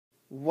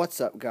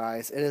What's up,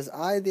 guys? It is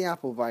I, the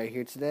Apple Buyer,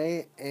 here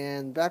today,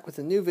 and back with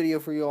a new video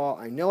for you all.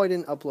 I know I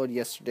didn't upload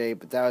yesterday,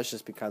 but that was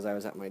just because I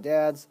was at my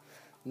dad's.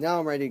 Now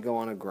I'm ready to go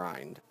on a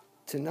grind.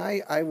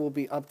 Tonight I will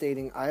be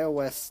updating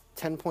iOS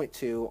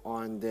 10.2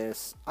 on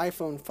this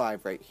iPhone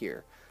 5 right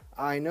here.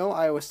 I know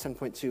iOS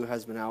 10.2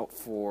 has been out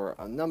for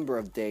a number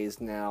of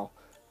days now,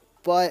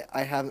 but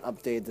I haven't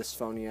updated this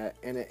phone yet,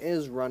 and it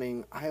is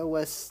running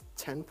iOS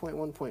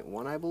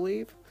 10.1.1, I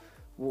believe.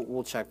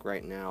 We'll check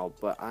right now,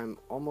 but I'm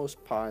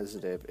almost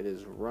positive it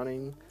is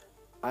running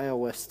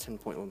iOS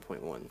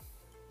 10.1.1.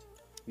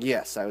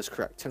 Yes, I was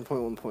correct,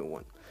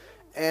 10.1.1.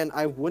 And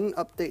I wouldn't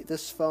update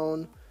this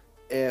phone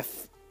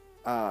if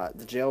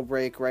the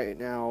jailbreak right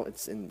now,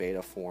 it's in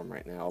beta form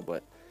right now,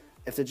 but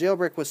if the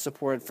jailbreak was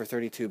supported for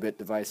 32-bit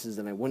devices,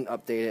 then I wouldn't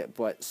update it,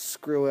 but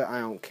screw it, I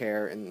don't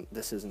care, and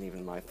this isn't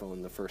even my phone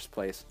in the first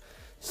place.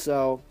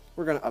 So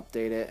we're going to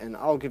update it, and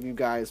I'll give you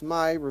guys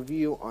my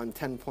review on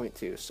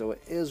 10.2. So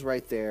it is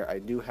right there. I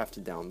do have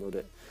to download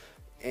it,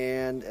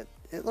 and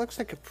it looks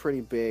like a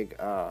pretty big,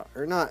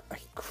 or not a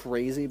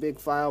crazy big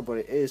file, but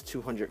it is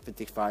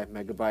 255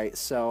 megabytes,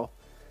 so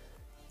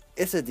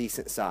it's a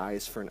decent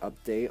size for an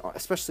update,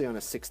 especially on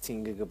a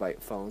 16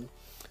 gigabyte phone.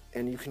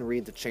 And you can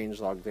read the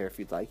changelog there if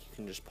you'd like. You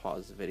can just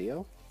pause the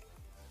video.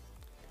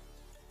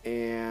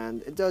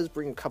 And it does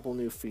bring a couple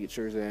new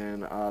features in,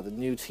 the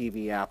new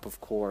TV app,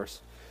 of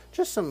course.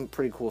 Just some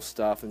pretty cool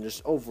stuff, and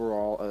just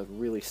overall a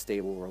really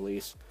stable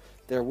release.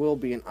 There will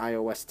be an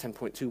iOS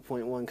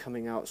 10.2.1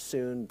 coming out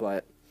soon,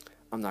 but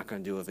I'm not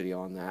going to do a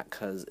video on that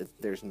because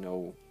there's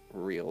no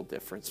real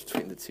difference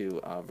between the two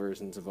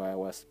versions of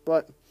iOS.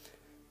 But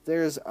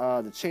there's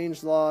the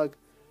changelog.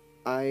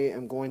 I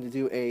am going to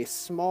do a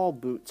small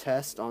boot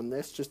test on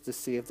this just to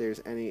see if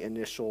there's any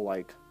initial,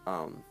 like,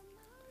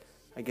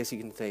 I guess you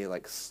can say,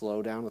 like,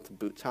 slowdown with the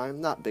boot time.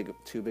 Not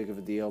too big of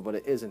a deal, but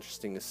it is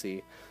interesting to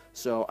see.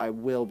 So I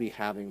will be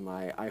having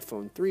my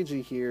iPhone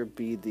 3G here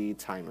be the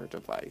timer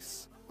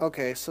device.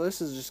 Okay, so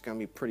this is just going to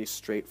be pretty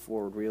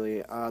straightforward,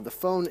 really. The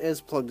phone is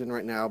plugged in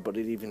right now, but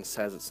it even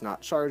says it's not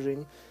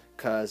charging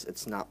because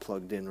it's not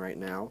plugged in right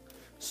now.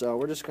 So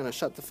we're just going to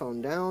shut the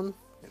phone down,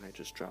 and I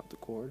just dropped the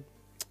cord.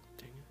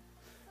 Dang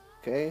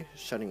it. Okay,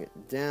 shutting it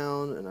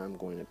down, and I'm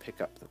going to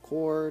pick up the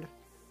cord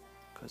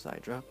because I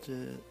dropped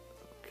it.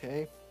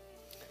 Okay,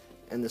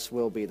 and this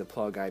will be the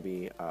plug I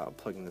be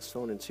plugging this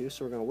phone into,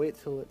 so we're going to wait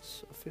till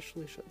it's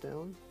officially shut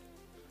down.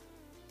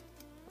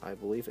 I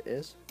believe it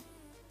is.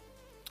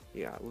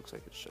 Yeah, it looks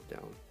like it's shut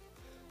down.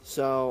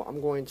 So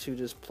I'm going to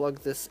just plug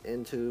this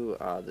into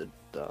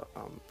the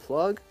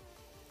plug,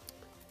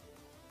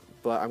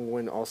 but I'm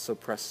going to also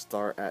press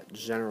start at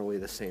generally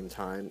the same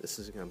time. This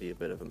is going to be a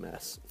bit of a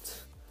mess.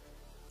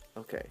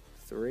 Okay,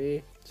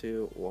 3,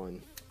 2,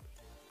 1.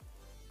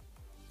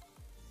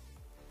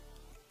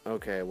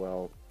 Okay,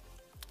 well,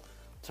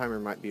 timer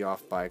might be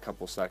off by a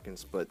couple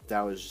seconds, but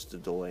that was just a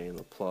delay in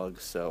the plug,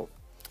 so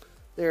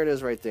there it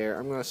is right there.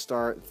 I'm going to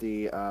start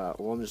the,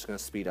 well, I'm just going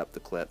to speed up the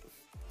clip.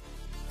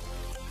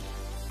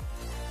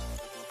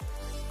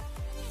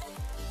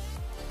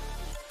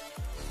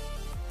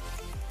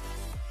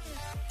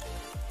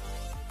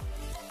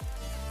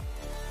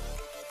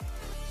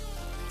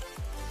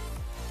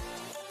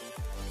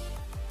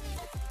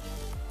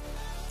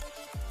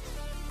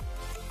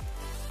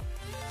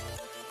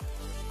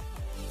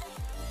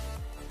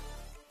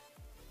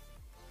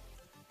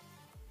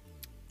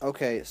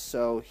 Okay,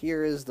 so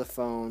here is the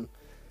phone,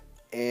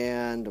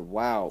 and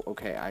wow,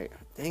 okay,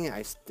 dang it,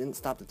 I didn't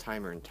stop the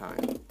timer in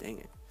time, dang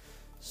it.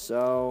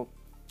 So,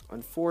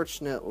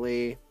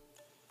 unfortunately,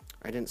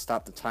 I didn't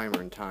stop the timer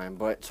in time,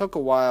 but it took a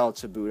while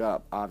to boot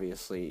up,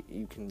 obviously.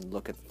 You can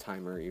look at the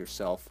timer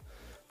yourself.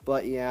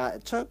 But yeah,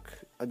 it took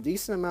a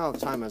decent amount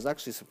of time. I was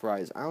actually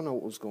surprised. I don't know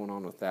what was going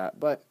on with that,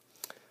 but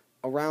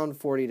around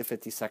 40 to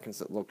 50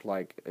 seconds it looked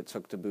like it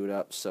took to boot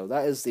up. So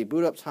that is the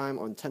boot up time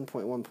on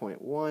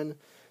 10.1.1.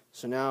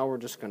 So now we're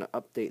just going to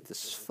update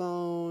this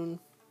phone,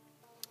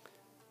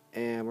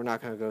 and we're not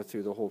going to go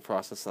through the whole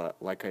process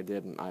like I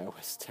did in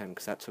iOS 10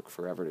 because that took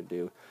forever to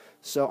do.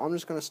 So I'm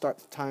just going to start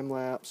the time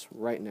lapse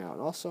right now,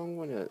 and also I'm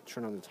going to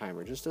turn on the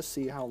timer just to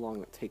see how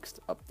long it takes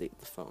to update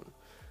the phone.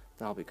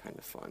 That'll be kind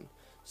of fun.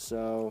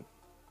 So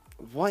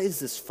what is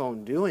this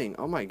phone doing?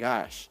 Oh my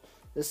gosh.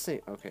 This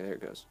thing, okay, there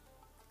it goes.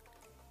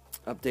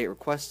 Update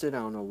requested.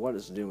 I don't know what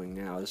it's doing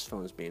now. This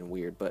phone is being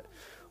weird, but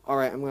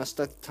alright, I'm going to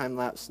start the time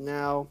lapse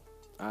now.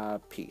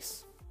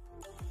 Peace.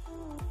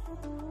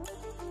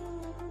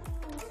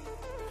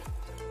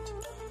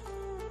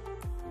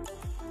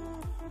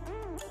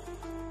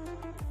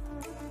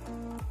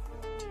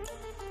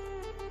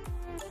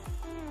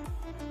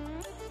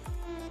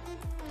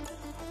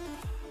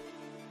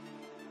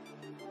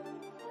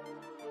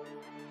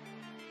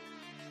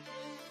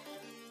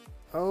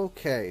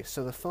 Okay,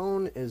 so the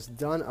phone is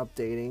done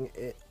updating.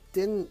 It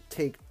didn't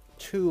take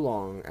too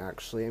long,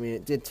 actually. I mean,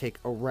 it did take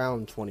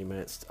around 20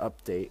 minutes to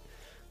update.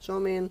 So, I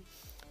mean,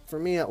 for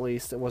me at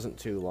least, it wasn't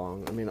too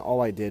long. I mean,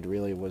 all I did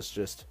really was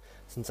just,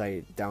 since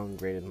I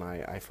downgraded my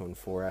iPhone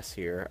 4S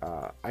here,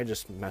 I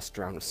just messed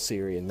around with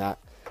Siri, and that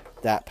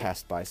that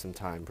passed by some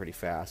time pretty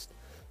fast.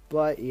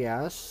 But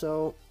yeah,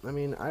 so I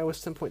mean,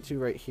 iOS 10.2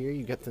 right here,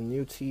 you get the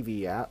new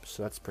TV app,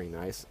 so that's pretty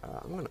nice.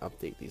 I'm going to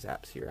update these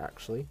apps here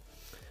actually.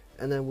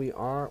 And then we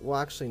are, well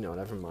actually no,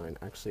 never mind.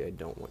 Actually, I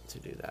don't want to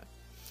do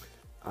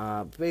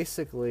that.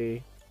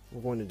 Basically,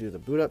 we're going to do the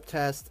boot up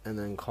test and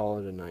then call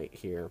it a night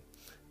here.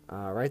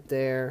 Right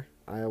there,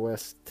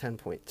 iOS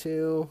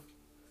 10.2,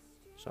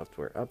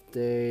 software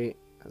update,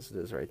 as it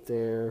is right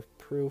there,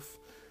 proof.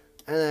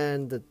 And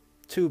then the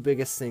two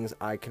biggest things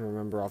I can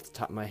remember off the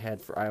top of my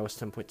head for iOS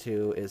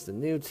 10.2 is the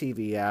new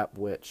TV app,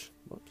 which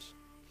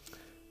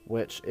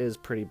is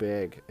pretty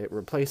big. It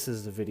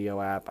replaces the video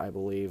app, I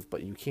believe,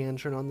 but you can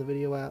turn on the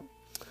video app.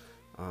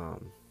 I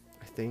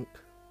think.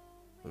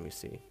 Let me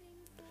see.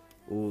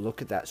 Ooh,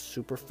 look at that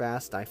super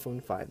fast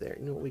iPhone 5 there.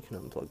 You know what? We can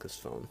unplug this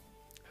phone.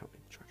 How do we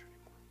charge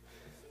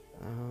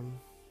it anymore?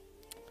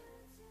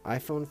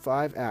 iPhone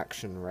 5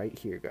 action right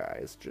here,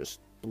 guys. Just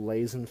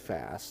blazing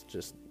fast.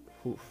 Just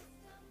woof.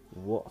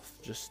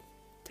 Just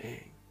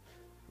dang.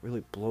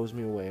 Really blows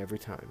me away every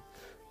time.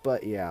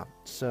 But yeah,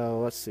 so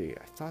let's see.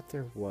 I thought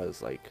there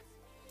was like,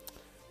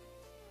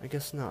 I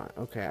guess not.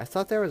 Okay, I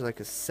thought there was like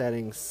a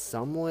setting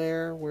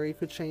somewhere where you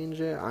could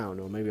change it. I don't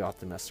know. Maybe I'll have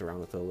to mess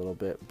around with it a little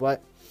bit.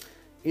 But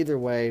either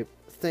way,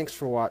 thanks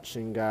for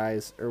watching,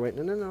 guys. Or wait,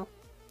 no.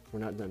 We're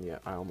not done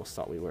yet. I almost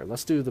thought we were.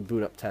 Let's do the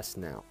boot up test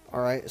now.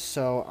 Alright,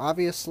 so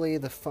obviously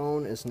the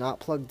phone is not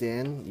plugged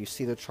in. You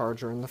see the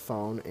charger in the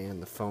phone,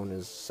 and the phone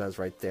says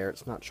right there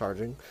it's not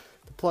charging.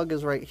 The plug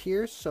is right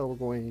here, so we're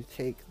going to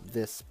take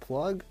this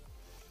plug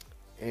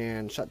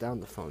and shut down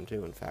the phone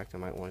too. In fact, I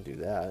might want to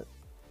do that.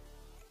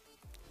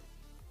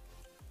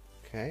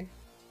 Okay.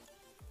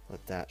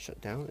 Let that shut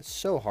down. It's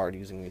so hard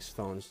using these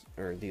phones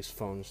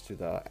through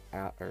the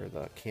app or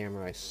the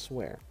camera, I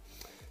swear.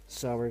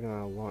 So we're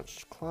gonna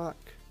launch clock.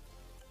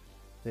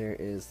 There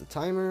is the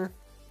timer,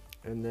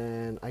 and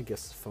then I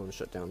guess the phone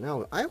shut down.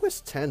 Now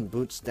iOS 10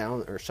 boots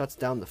down or shuts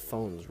down the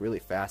phones really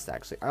fast.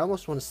 Actually, I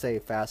almost want to say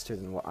faster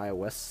than what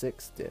iOS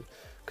 6 did,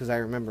 because I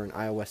remember in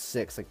iOS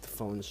 6 like the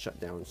phones shut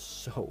down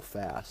so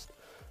fast.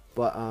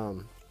 But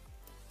all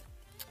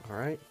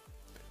right,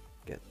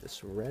 get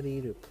this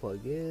ready to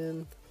plug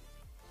in.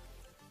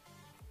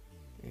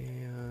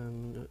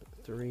 And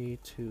 3,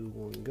 2,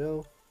 1,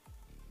 go.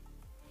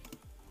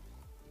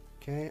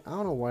 Okay, I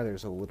don't know why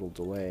there's a little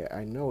delay.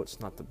 I know it's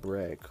not the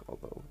brick,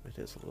 although it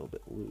is a little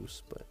bit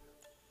loose, but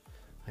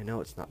I know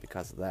it's not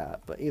because of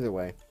that. But either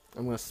way,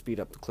 I'm going to speed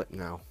up the clip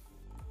now.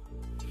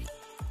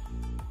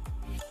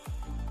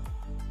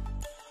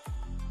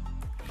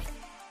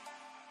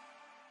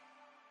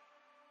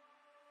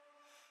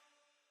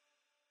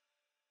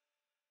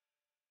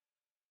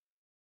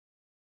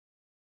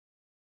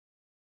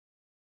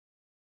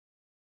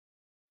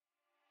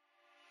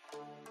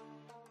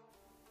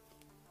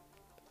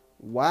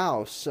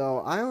 Wow,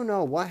 so I don't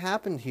know what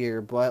happened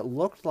here, but it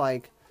looked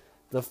like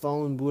the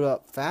phone boot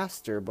up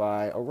faster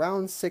by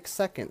around 6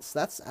 seconds.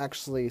 That's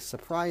actually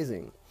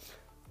surprising.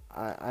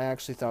 I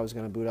actually thought it was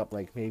going to boot up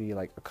like maybe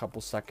like a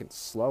couple seconds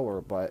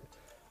slower, but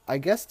I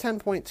guess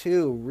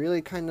 10.2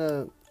 really kind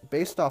of,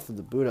 based off of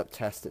the boot up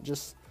test, it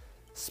just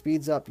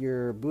speeds up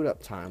your boot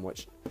up time,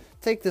 which,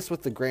 take this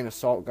with a grain of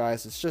salt,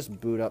 guys. It's just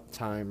boot up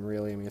time,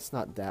 really. I mean, it's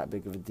not that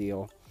big of a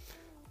deal.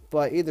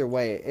 But either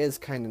way, it is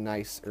kind of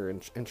nice or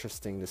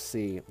interesting to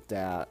see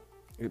that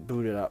it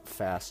booted up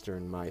faster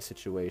in my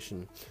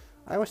situation.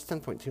 iOS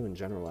 10.2 in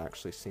general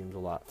actually seems a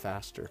lot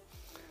faster.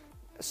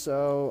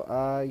 So,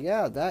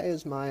 yeah, that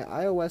is my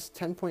iOS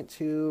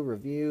 10.2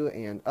 review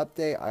and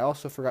update. I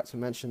also forgot to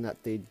mention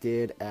that they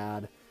did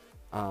add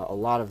a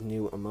lot of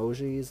new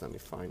emojis. Let me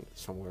find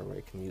somewhere where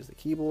I can use the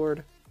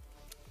keyboard.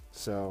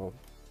 So,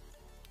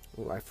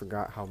 I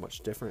forgot how much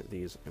different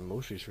these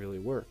emojis really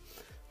were.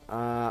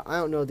 I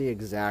don't know the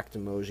exact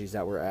emojis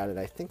that were added.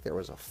 I think there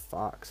was a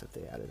fox that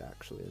they added,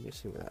 actually. Let me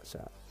see where that's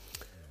at.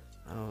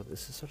 Oh,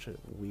 this is such a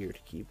weird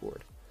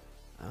keyboard.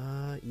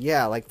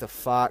 Yeah, like the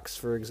fox,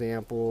 for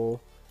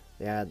example.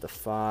 They added the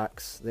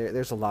fox.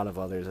 There's a lot of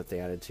others that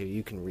they added too.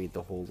 You can read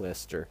the whole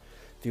list, or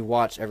if you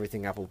watch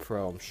Everything Apple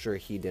Pro, I'm sure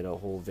he did a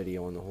whole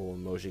video on the whole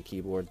emoji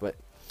keyboard. But,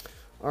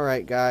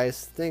 alright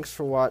guys, thanks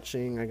for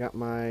watching. I got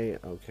my...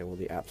 Okay, well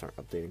the apps aren't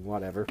updating,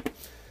 whatever.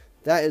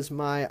 That is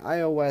my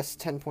iOS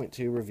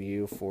 10.2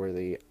 review for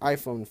the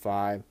iPhone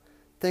 5.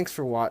 Thanks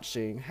for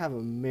watching. Have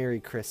a Merry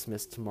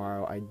Christmas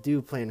tomorrow. I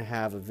do plan to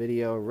have a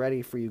video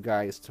ready for you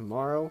guys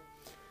tomorrow.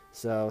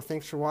 So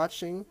thanks for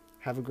watching.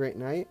 Have a great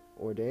night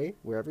or day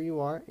wherever you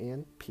are,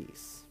 and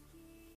peace.